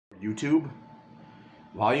YouTube,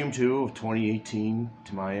 Volume 2 of 2018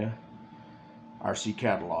 Tamiya RC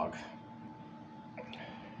Catalog.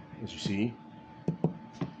 As you see,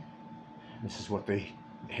 this is what they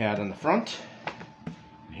had on the front,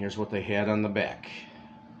 and here's what they had on the back.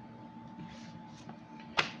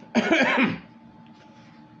 I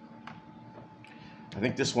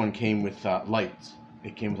think this one came with lights.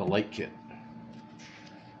 It came with a light kit.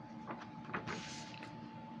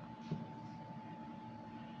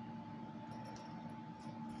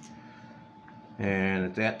 And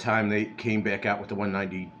at that time, they came back out with the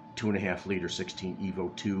 190 2.5 liter 16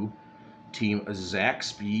 Evo 2 Team Zach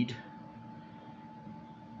Speed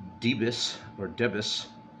Debus,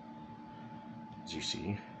 as you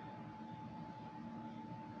see.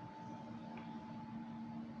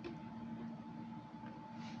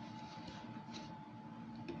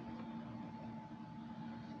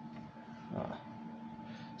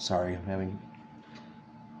 Sorry, I'm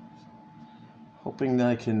hoping that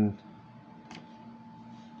I can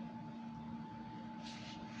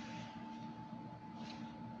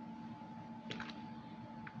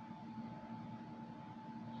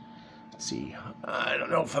see. I don't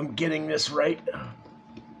know if I'm getting this right.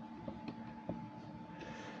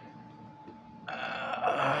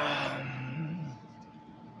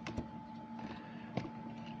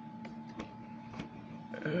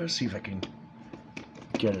 Let's see if I can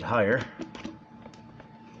get it higher.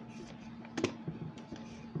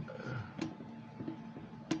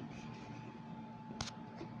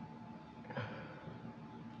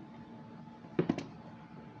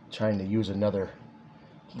 Trying to use another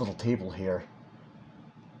little table here.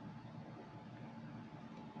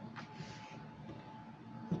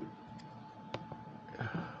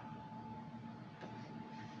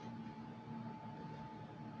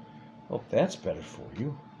 Hope that's better for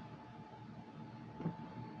you.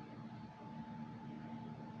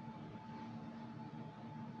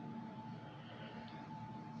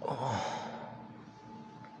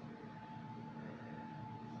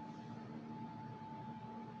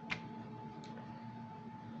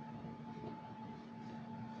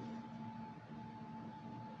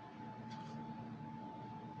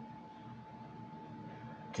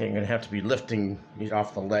 Okay, I'm going to have to be lifting it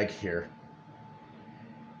off the leg here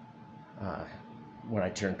when I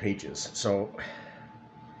turn pages. So,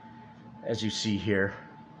 as you see here,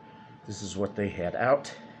 this is what they had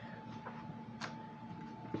out.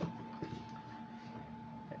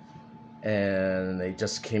 And they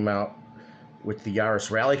just came out with the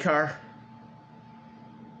Yaris rally car.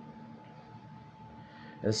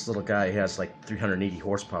 This little guy has like 380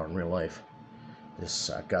 horsepower in real life. This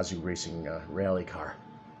Gazoo Racing rally car.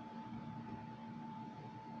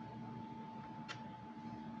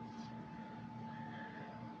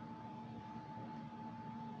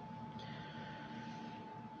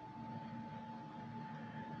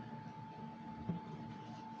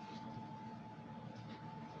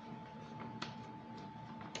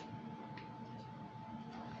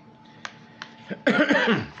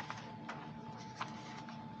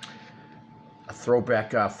 A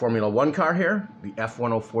throwback Formula One car here, the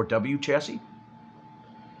F104W chassis.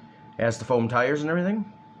 Has the foam tires and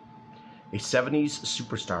everything. A 70s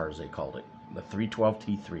superstar, as they called it, the 312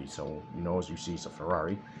 T3. So you know, as you see, it's a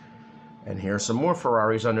Ferrari. And here's some more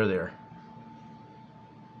Ferraris under there.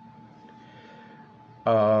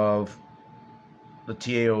 Of the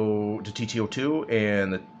TTO2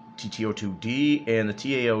 and the TTO2D and the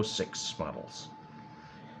TAO6 models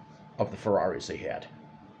of the Ferraris they had.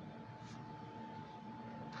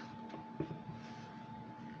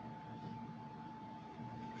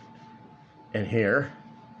 And here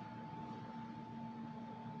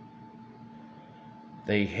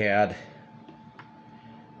they had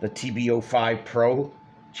the TB05 Pro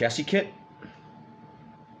chassis kit.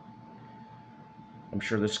 I'm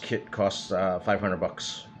sure this kit costs 500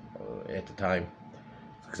 bucks at the time,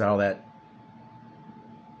 because all that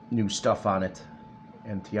new stuff on it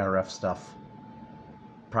and TRF stuff,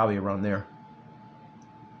 probably around there.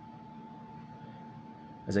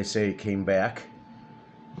 As I say, it came back,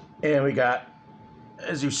 and we got,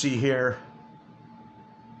 as you see here,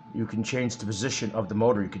 you can change the position of the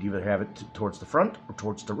motor. You could either have it towards the front or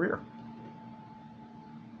towards the rear.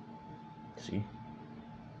 See?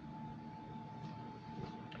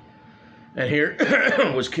 And here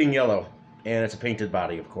was King Yellow, and it's a painted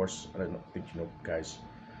body, of course. I don't think you know, guys,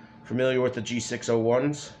 familiar with the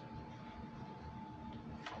G601s.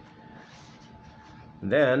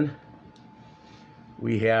 And then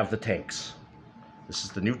we have the tanks. This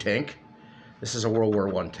is the new tank. This is a World War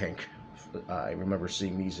I tank. I remember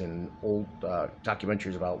seeing these in old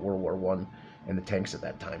documentaries about World War I and the tanks at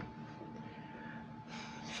that time.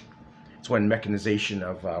 It's when mechanization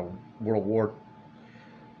of world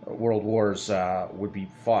wars would be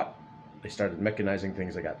fought. They started mechanizing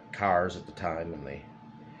things. They got cars at the time, and they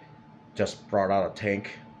just brought out a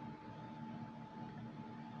tank.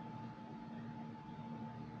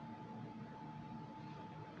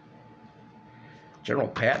 General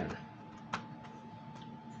Patton,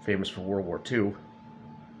 famous for World War II.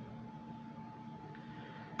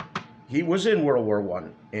 He was in World War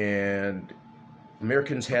I, and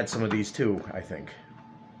Americans had some of these too, I think.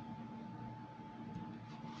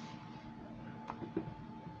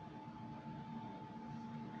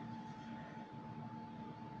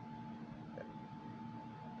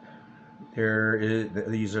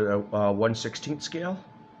 These are a 1/16 scale,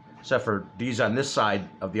 except for these on this side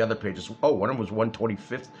of the other pages. Oh, one of them was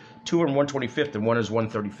 1/25th, two are 1/25th, and one is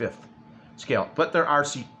 1/35th scale. But they're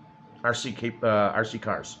RC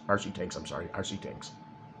tanks. I'm sorry, RC tanks.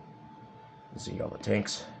 Let's see all the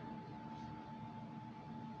tanks.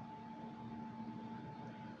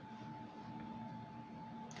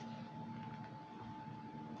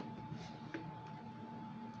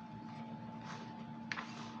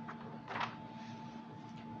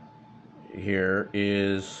 Here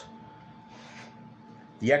is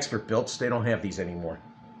the expert builds. They don't have these anymore.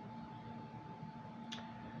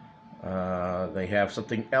 They have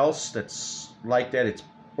something else that's like that. It's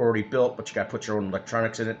already built, but you got to put your own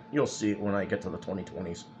electronics in it. You'll see it when I get to the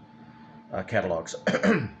 2020s catalogs.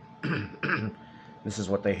 This is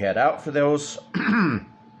what they had out for those.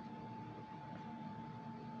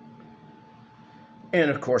 And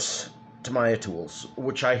of course, Tamiya tools,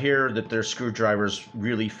 which I hear that their screwdrivers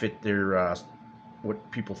really fit their what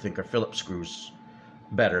people think are Phillips screws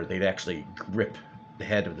better. They'd actually grip the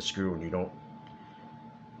head of the screw, and you don't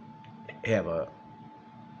have a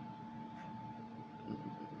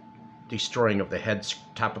destroying of the heads,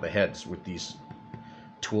 top of the heads with these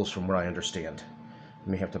tools, from what I understand.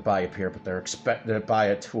 You may have to buy a pair, but they buy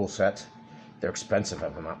a tool set. They're expensive,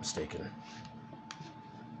 if I'm not mistaken.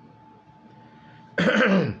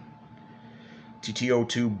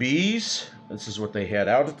 TTO2Bs. This is what they had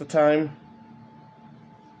out at the time.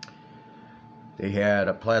 They had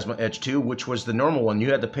a Plasma Edge 2, which was the normal one.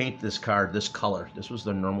 You had to paint this card this color. This was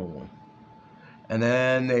the normal one. And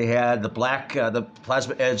then they had the black, the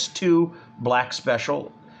Plasma Edge 2 Black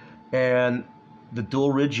Special. And the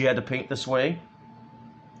Dual Ridge you had to paint this way.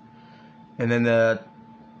 And then the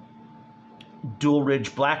Dual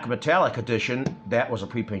Ridge Black Metallic Edition, that was a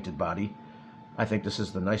pre-painted body. I think this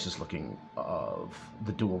is the nicest looking of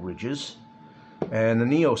the Dual Ridges. And the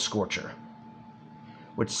Neo Scorcher,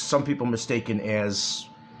 which some people mistaken as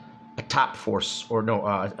a Top Force, or no,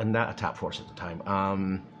 not a Top Force at the time.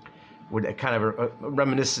 With kind of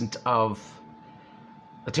reminiscent of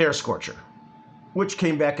the Terra Scorcher, which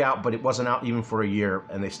came back out, but it wasn't out even for a year,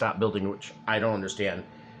 and they stopped building, which I don't understand.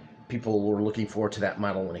 People were looking forward to that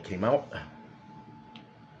model when it came out.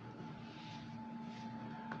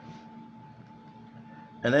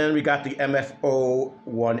 And then we got the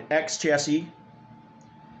MFO1X chassis.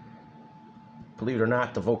 Believe it or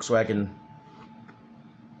not, the Volkswagen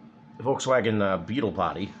Beetle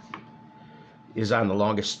body is on the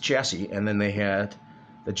longest chassis. And then they had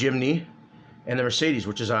the Jimny and the Mercedes,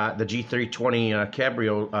 which is the G320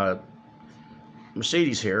 Cabrio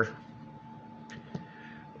Mercedes here,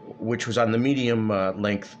 which was on the medium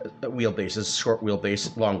length wheelbases, short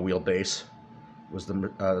wheelbase, long wheelbase was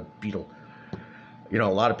the Beetle. You know,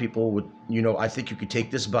 a lot of people would, you know, I think you could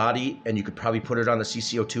take this body and you could probably put it on the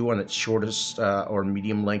CC02 on its shortest or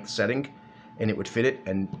medium length setting, and it would fit it.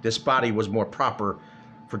 And this body was more proper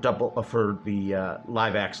for the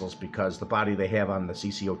live axles, because the body they have on the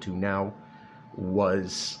CC02 now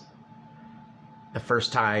was the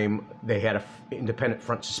first time they had an independent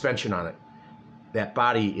front suspension on it. That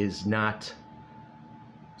body is not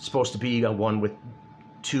supposed to be a one with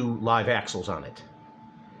two live axles on it.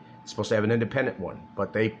 It's supposed to have an independent one,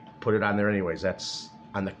 but they put it on there anyways. That's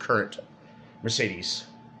on the current Mercedes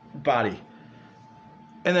body.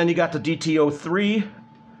 And then you got the DTO3,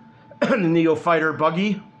 the Neo Fighter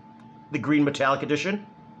buggy, the green metallic edition.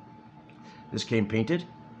 This came painted.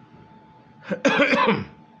 And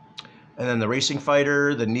then the Racing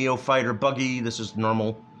Fighter, the Neo Fighter buggy. This is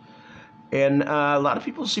normal. And a lot of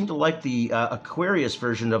people seem to like the Aquarius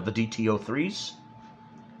version of the DTO3s.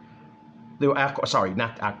 Sorry,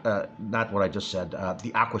 not what I just said.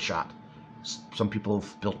 The Aquashot. Some people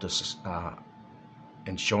have built this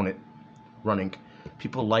and shown it running.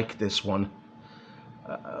 People like this one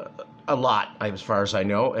a lot, as far as I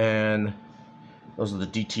know. And those are the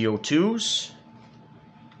DTO2s.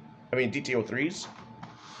 I mean DTO3s.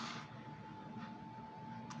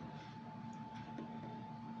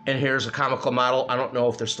 And here's a comical model. I don't know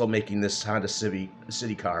if they're still making this Honda City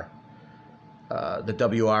car. The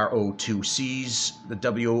WRO2Cs, the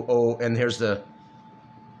WO, and here's the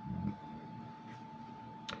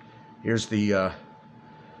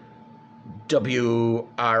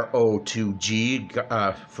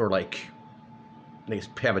WRO2G for, like, they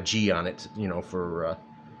have a G on it, you know, for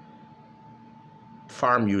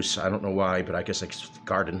farm use. I don't know why, but I guess like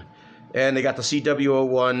garden. And they got the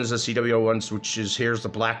CW01s, which is, here's the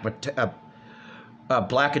black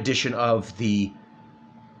black edition of the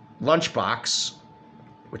lunchbox,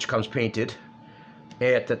 which comes painted.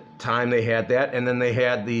 At the time they had that, and then they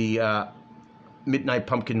had the Midnight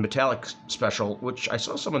Pumpkin Metallic Special, which I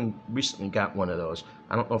saw someone recently got one of those.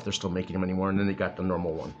 I don't know if they're still making them anymore. And then they got the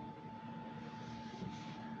normal one.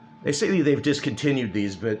 They say they've discontinued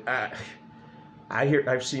these, but I hear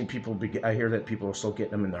that people are still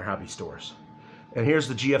getting them in their hobby stores. And here's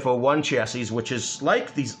the GF01 chassis, which is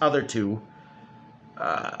like these other two,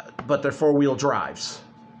 but they're four-wheel drives.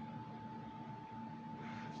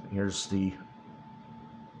 Here's the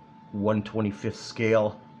 1/25th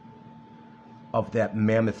scale of that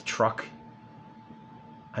mammoth truck.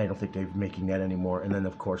 I don't think they're making that anymore. And then,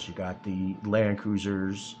 of course, you got the Land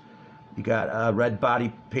Cruisers. You got a red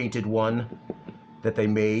body painted one that they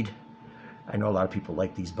made. I know a lot of people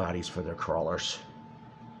like these bodies for their crawlers.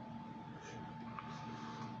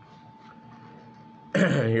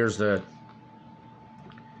 Here's the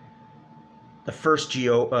first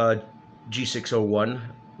G601,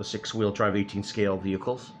 the six-wheel drive 18 scale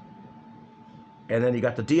vehicles. And then you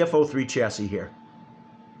got the DF03 chassis here.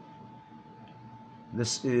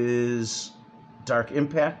 This is Dark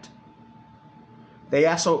Impact.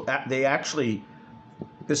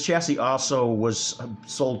 This chassis also was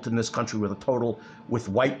sold in this country with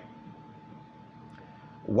white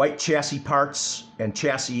chassis parts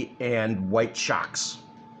and white shocks.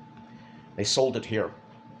 They sold it here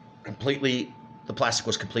completely. The plastic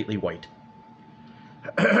was completely white.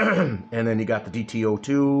 And then you got the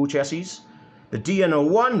DTO2 chassis, the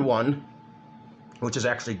DN01 one, which is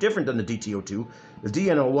actually different than the DTO2. The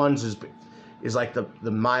DN01s is like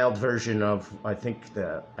the mild version of, I think,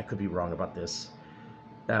 I could be wrong about this,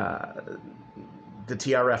 the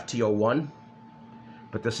TRF T01,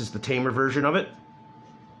 but this is the tamer version of it,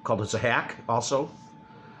 called as a hack also.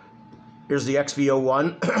 Here's the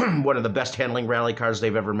XV01, one of the best handling rally cars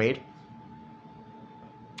they've ever made.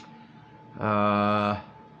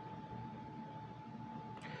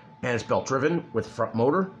 And it's belt driven with front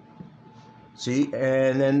motor. See,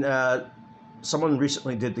 and then someone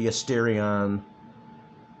recently did the Asterion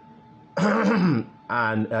on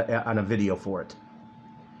a video for it.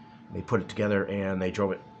 They put it together and they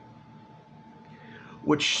drove it,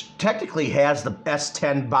 which technically has the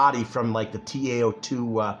S10 body from like the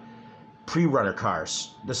TA02 pre-runner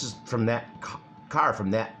cars. This is from that car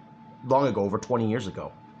from that long ago, over 20 years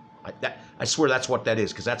ago. I swear that's what that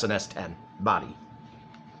is, because that's an S10 body.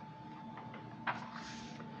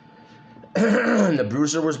 The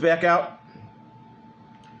Bruiser was back out,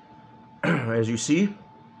 as you see.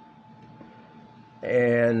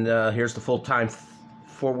 And here's the full-time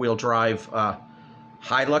four-wheel drive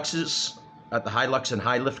Hiluxes, the Hilux and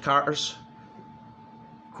high lift cars.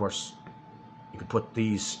 Of course, you could put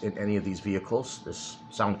these in any of these vehicles, this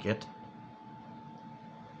sound kit.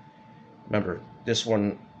 Remember, this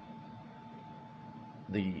one,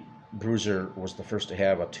 the Bruiser was the first to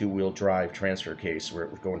have a two-wheel drive transfer case where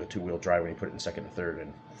it would go into two-wheel drive when you put it in second and third,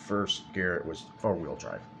 and first gear it was four-wheel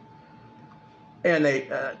drive. And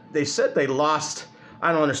they said they lost,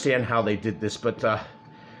 I don't understand how they did this, but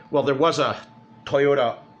well, there was a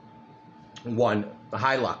Toyota one, the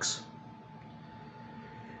Hilux,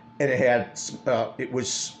 and it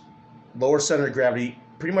was lower center of gravity,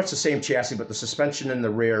 pretty much the same chassis, but the suspension in the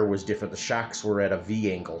rear was different. The shocks were at a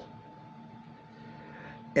V angle.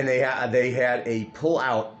 And they had a pull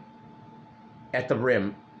out at the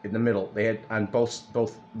rim in the middle. They had on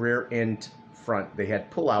both rear and front. They had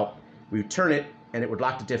pull out. We would turn it, and it would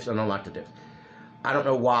lock the diffs and unlock the diffs. I don't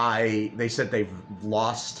know why they said they've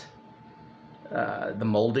lost the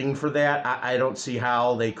molding for that. I don't see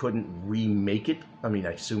how they couldn't remake it. I mean,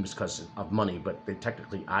 I assume it's because of money, but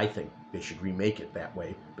technically, I think they should remake it that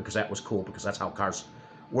way, because that was cool, because that's how cars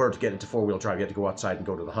were to get into four-wheel drive. You had to go outside and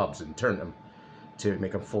go to the hubs and turn them to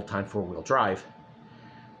make them full-time four-wheel drive.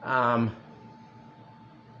 And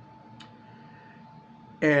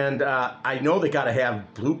I know they got to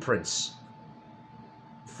have blueprints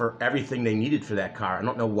for everything they needed for that car. I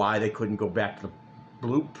don't know why they couldn't go back to the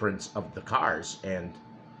blueprints of the cars and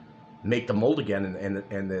make the mold again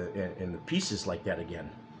and the pieces like that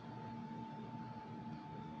again.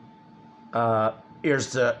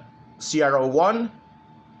 Here's the CR01,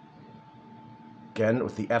 again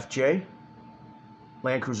with the FJ,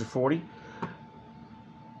 Land Cruiser 40.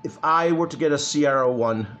 If I were to get a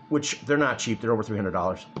CR01, which they're not cheap, they're over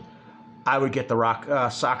 $300, I would get the Rock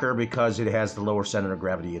Soccer because it has the lower center of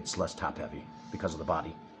gravity. It's less top heavy because of the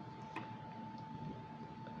body.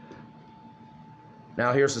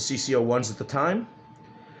 Now here's the CC01s at the time.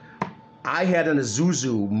 I had an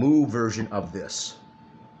Isuzu Moo version of this,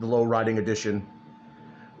 the low riding edition,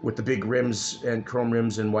 with the big rims and chrome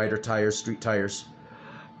rims and wider tires, street tires.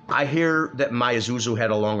 I hear that my Isuzu had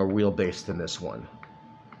a longer wheelbase than this one.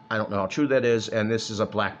 I don't know how true that is, and this is a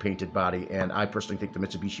black painted body, and I personally think the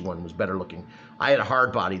Mitsubishi one was better looking. I had a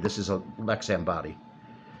hard body. This is a Lexan body.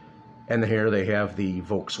 And here they have the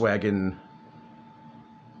Volkswagen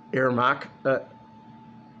Amarok.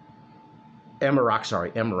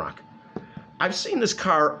 Amarok. I've seen this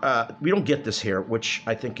car. We don't get this here, which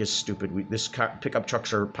I think is stupid. This car, pickup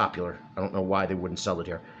trucks are popular. I don't know why they wouldn't sell it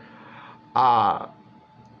here. I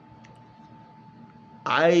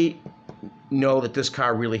know that this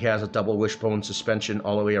car really has a double wishbone suspension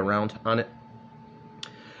all the way around on it.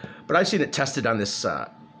 But I've seen it tested on this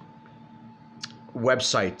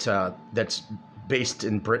website that's based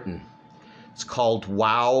in Britain. It's called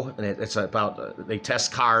Wow, and it's about, they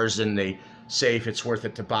test cars and they say if it's worth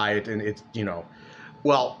it to buy it, and it's, you know.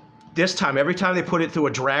 Well, this time, every time they put it through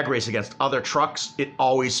a drag race against other trucks, it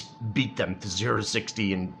always beat them to 0 to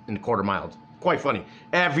 60 in a quarter mile. Quite funny.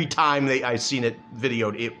 Every time I've seen it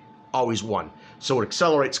videoed, it always won. So it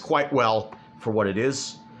accelerates quite well for what it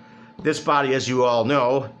is. This body, as you all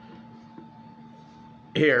know,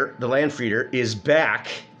 here, the Landfreader, is back,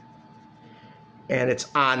 and it's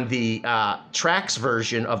on the Trax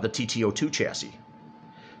version of the TT02 chassis.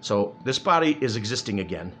 So this body is existing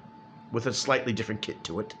again with a slightly different kit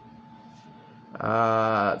to it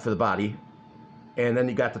for the body. And then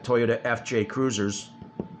you got the Toyota FJ Cruisers,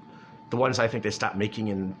 the ones I think they stopped making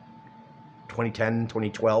in 2010,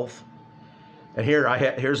 2012. And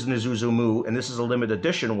here's the Isuzu Moo, and this is a limited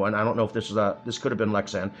edition one. I don't know if this is this could have been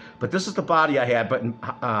Lexan, but this is the body I had, but in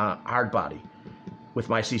hard body, with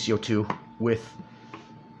my CC02, with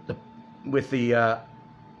the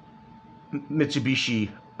Mitsubishi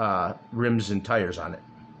rims and tires on it,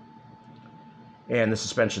 and the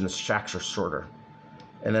suspension, the shocks are shorter.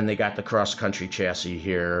 And then they got the cross-country chassis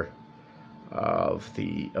here of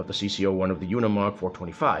the CC01 of the Unimog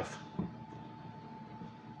 425.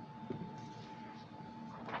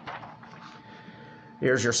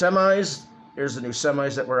 Here's your semis. Here's the new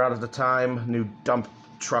semis that were out at the time. New dump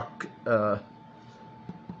truck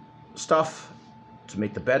stuff to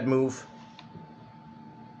make the bed move.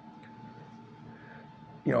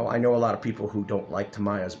 You know, I know a lot of people who don't like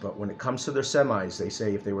Tamayas, but when it comes to their semis, they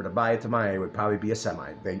say if they were to buy a Tamiya, it would probably be a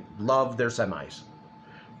semi. They love their semis.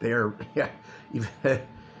 They're, yeah,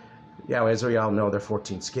 as we all know, they're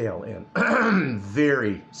 14 scale and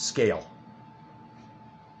very scale.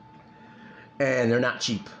 And they're not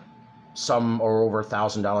cheap. Some are over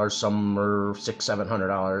 $1,000, some are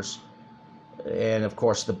 $600-700, and of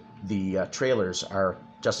course the trailers are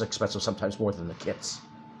just as expensive, sometimes more than the kits.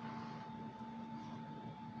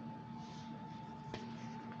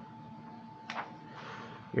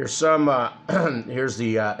 Here's some. Here's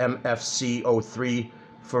the MFC03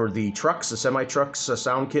 for the trucks, the semi trucks,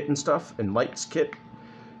 sound kit and stuff, and lights kit.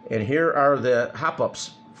 And here are the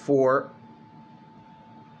hop-ups for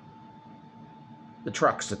the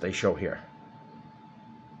trucks that they show here.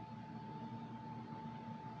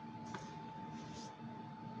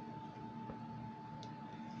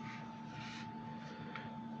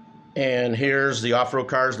 And here's the off-road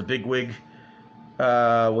cars. The Bigwig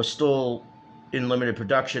was still in limited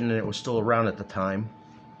production, and it was still around at the time.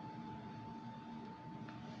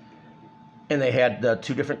 And they had the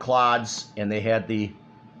two different clods, and they had the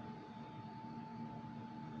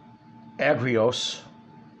Agrios.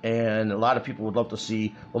 And a lot of people would love to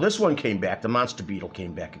see, well, this one came back. The Monster Beetle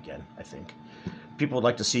came back again, I think. People would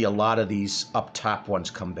like to see a lot of these up top ones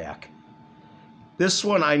come back. This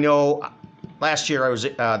one, I know, last year I was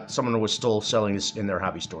someone was still selling this in their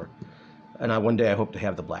hobby store. And one day I hope to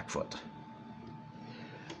have the Blackfoot.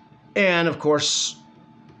 And, of course,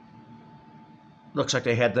 looks like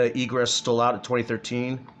they had the Egress still out at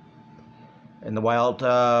 2013. And the Wild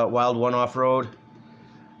 1 Off-Road.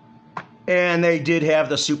 And they did have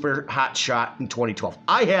the Super Hot Shot in 2012.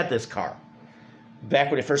 I had this car back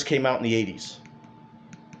when it first came out in the 80s.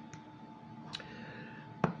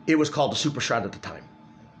 It was called the Super Shot at the time.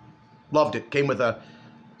 Loved it. Came with a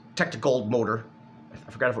Technigold motor.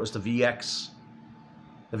 I forgot if it was the VX,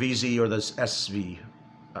 the VZ, or the SV.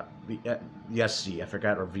 the SC, I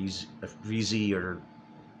forgot, or VZ, or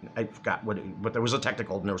I forgot but there was a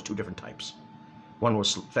technical, and there was two different types. One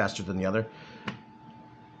was faster than the other.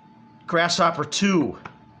 Grasshopper 2.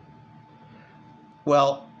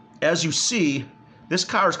 Well, as you see, this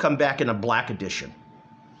car has come back in a black edition.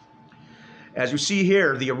 As you see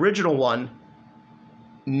here, the original one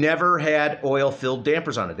never had oil-filled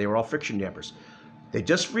dampers on it. They were all friction dampers. They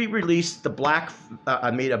just re-released the black,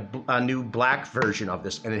 made a new black version of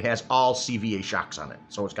this, and it has all CVA shocks on it.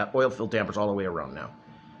 So it's got oil-filled dampers all the way around now.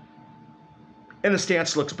 And the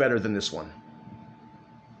stance looks better than this one.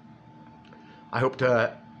 I hope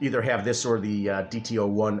to either have this or the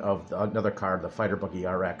DTO1 of another car, the Fighter Buggy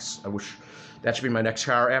RX. I wish that should be my next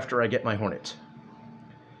car after I get my Hornet.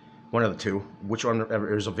 One of the two.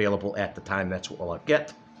 Whichever is available at the time, that's what I'll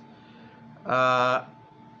get.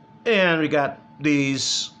 And we got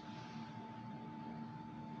these,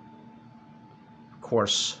 of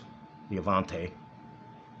course, the Avante.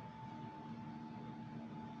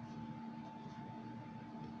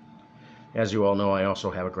 As you all know, I also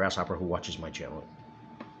have a Grasshopper who watches my channel.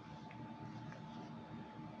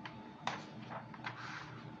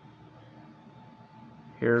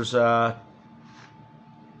 Here's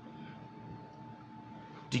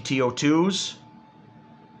DTO2s.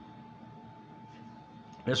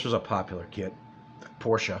 This was a popular kit,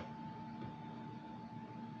 Porsche.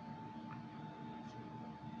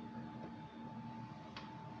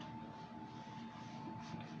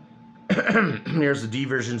 Here's the D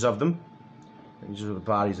versions of them. These are the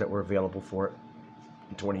bodies that were available for it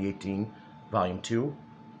in 2018, Volume 2.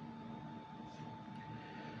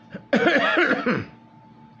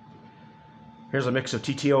 Here's a mix of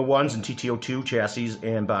TTO1s and TTO2 chassis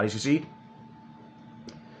and bodies. You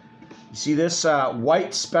see this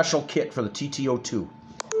white special kit for the TTO2.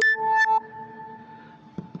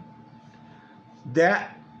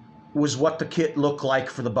 That was what the kit looked like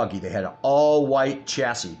for the buggy. They had an all white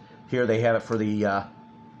chassis. Here they have it for the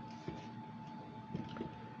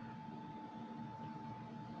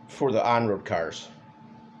on-road cars.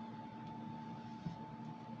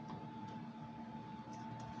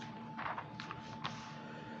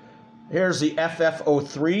 Here's the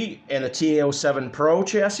FF03 and the TA07 Pro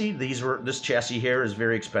chassis. This chassis here is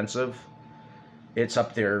very expensive. It's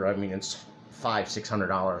up there. I mean, it's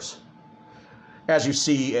 $500–600. As you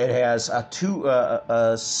see, it has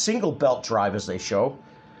a single belt drive, as they show,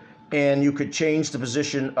 and you could change the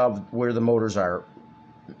position of where the motors are,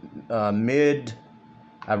 rear,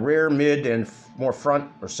 mid, and more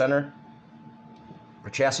front or center for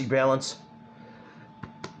chassis balance.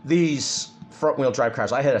 These front-wheel drive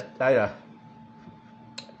cars. I had a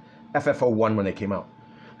FF01 when they came out,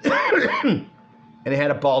 and it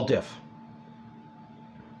had a ball diff.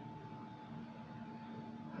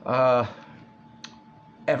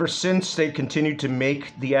 Ever since they continued to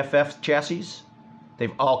make the FF chassis,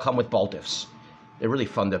 they've all come with ball diffs. They're really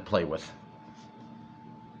fun to play with.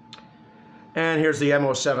 And here's the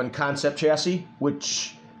M07 concept chassis,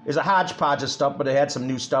 which is a hodgepodge of stuff, but it had some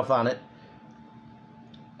new stuff on it.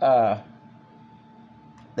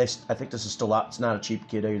 I think this is still out. It's not a cheap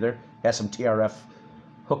kit either. It has some TRF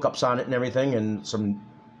hookups on it and everything, and some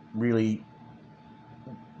really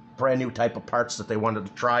brand new type of parts that they wanted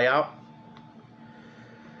to try out.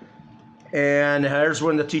 And here's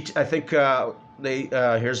when here's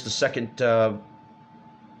the second.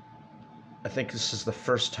 I think this is the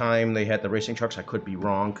first time they had the racing trucks. I could be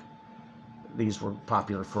wrong. These were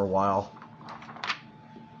popular for a while.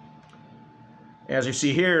 As you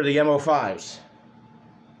see here, the M05s.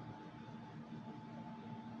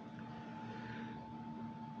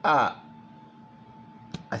 I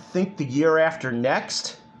think the year after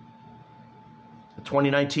next, the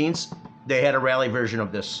 2019s, they had a rally version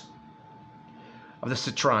of this, of the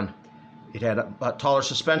Citroen. It had a taller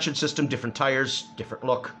suspension system, different tires, different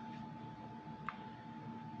look.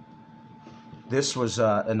 This was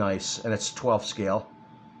a nice, and it's 12 scale.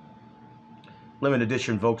 Limited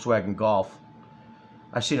edition Volkswagen Golf.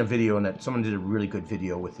 I've seen a video on that. Someone did a really good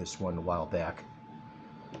video with this one a while back.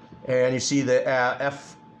 And you see the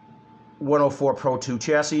F104 Pro 2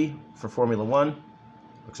 chassis for Formula 1.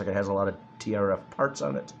 Looks like it has a lot of TRF parts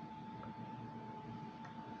on it.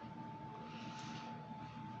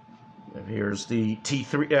 And here's the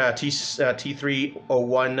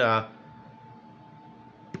T301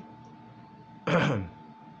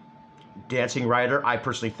 Dancing Rider. I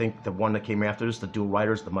personally think the one that came after this, the Dual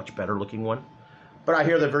Rider, is the much better looking one. But I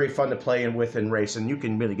hear they're very fun to play with and race, and you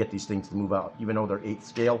can really get these things to move out, even though they're 8th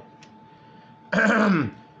scale.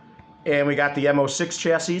 And we got the M06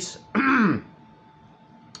 chassis.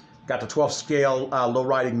 Got the 12th scale low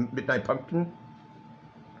riding Midnight Pumpkin.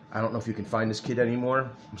 I don't know if you can find this kit anymore.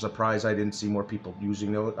 I'm surprised I didn't see more people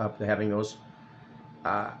using those, having those.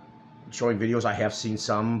 Showing videos, I have seen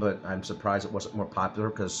some, but I'm surprised it wasn't more popular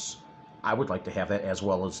because I would like to have that as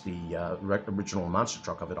well as the original monster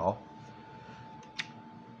truck of it all.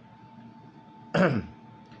 And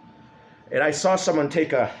I saw someone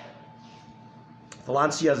take a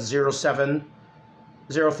Lancia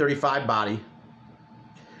 035 body,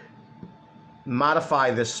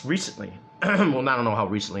 modify this recently. Well, I don't know how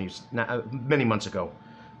recently, many months ago.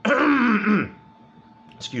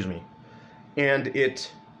 Excuse me. And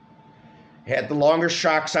it had the longer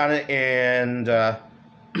shocks on it, and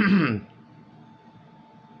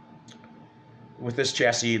with this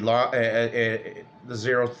chassis, the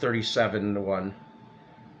 037 one,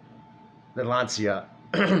 the Lancia,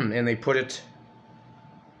 and they put it,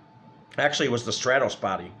 actually it was the Stratos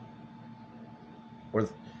body, or I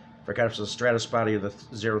forgot if it was the Stratos body or the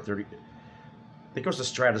 030, I think it was the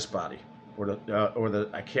Stratos body, or the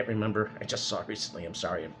I can't remember, I just saw it recently, I'm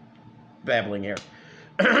sorry, I'm babbling here.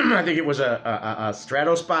 I think it was a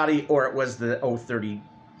Stratos body, or it was the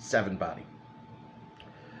 037 body.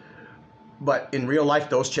 But in real life,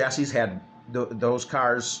 those chassis had, those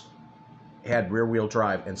cars had rear-wheel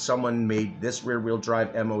drive, and someone made this rear-wheel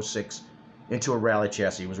drive M06 into a rally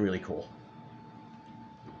chassis. It was really cool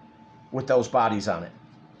with those bodies on it.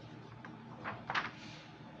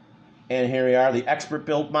 And here we are, the expert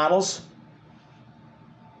build models.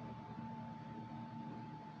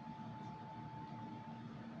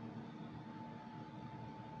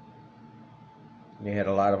 They had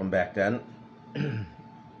a lot of them back then.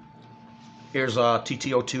 Here's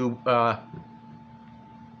TTO2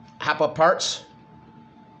 hop-up parts.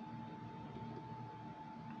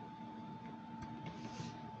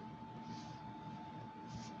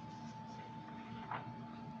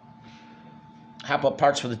 Hop-up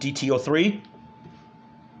parts for the DTO3.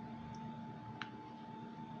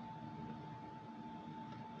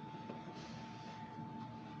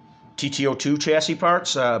 TTO2 chassis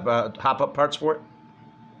parts, hop-up parts for it.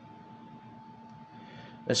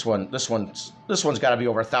 This one's got to be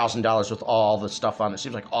over $1,000 with all the stuff on it.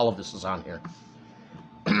 Seems like all of this is on here.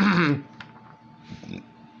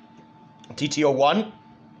 TTO1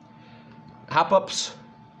 hop-ups.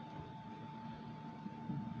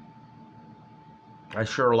 I'm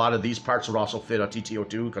sure a lot of these parts would also fit on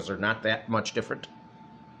TTO2 because they're not that much different.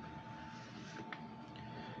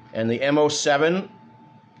 And the MO7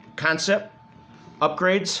 concept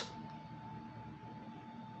upgrades.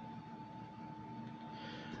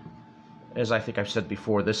 As I think I've said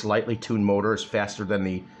before, this lightly tuned motor is faster than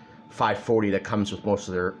the 540 that comes with most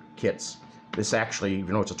of their kits. This actually,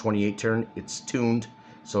 even though it's a 28 turn, it's tuned,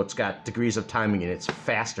 so it's got degrees of timing, and it's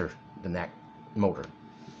faster than that motor.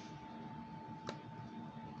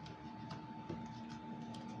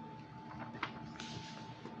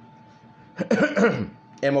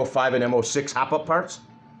 MO5 and MO6 hop-up parts.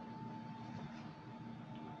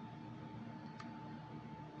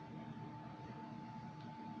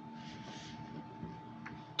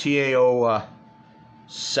 TAO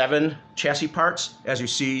 7 chassis parts. As you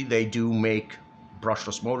see, they do make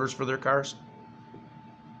brushless motors for their cars.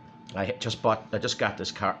 I just got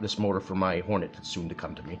this motor for my Hornet that's soon to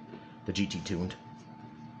come to me, the GT tuned.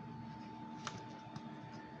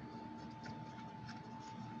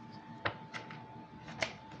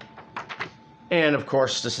 And of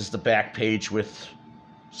course, this is the back page with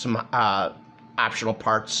some optional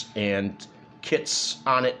parts and kits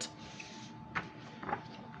on it.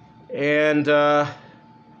 And that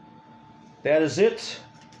is it.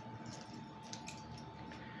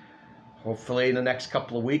 Hopefully in the next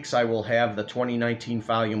couple of weeks I will have the 2019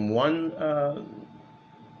 Volume 1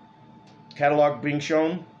 catalog being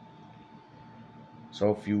shown.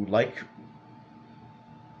 So if you like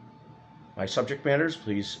my subject matters,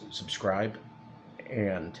 please subscribe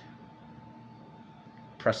and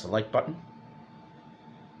press the like button.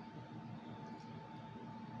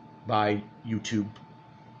 Bye, YouTube.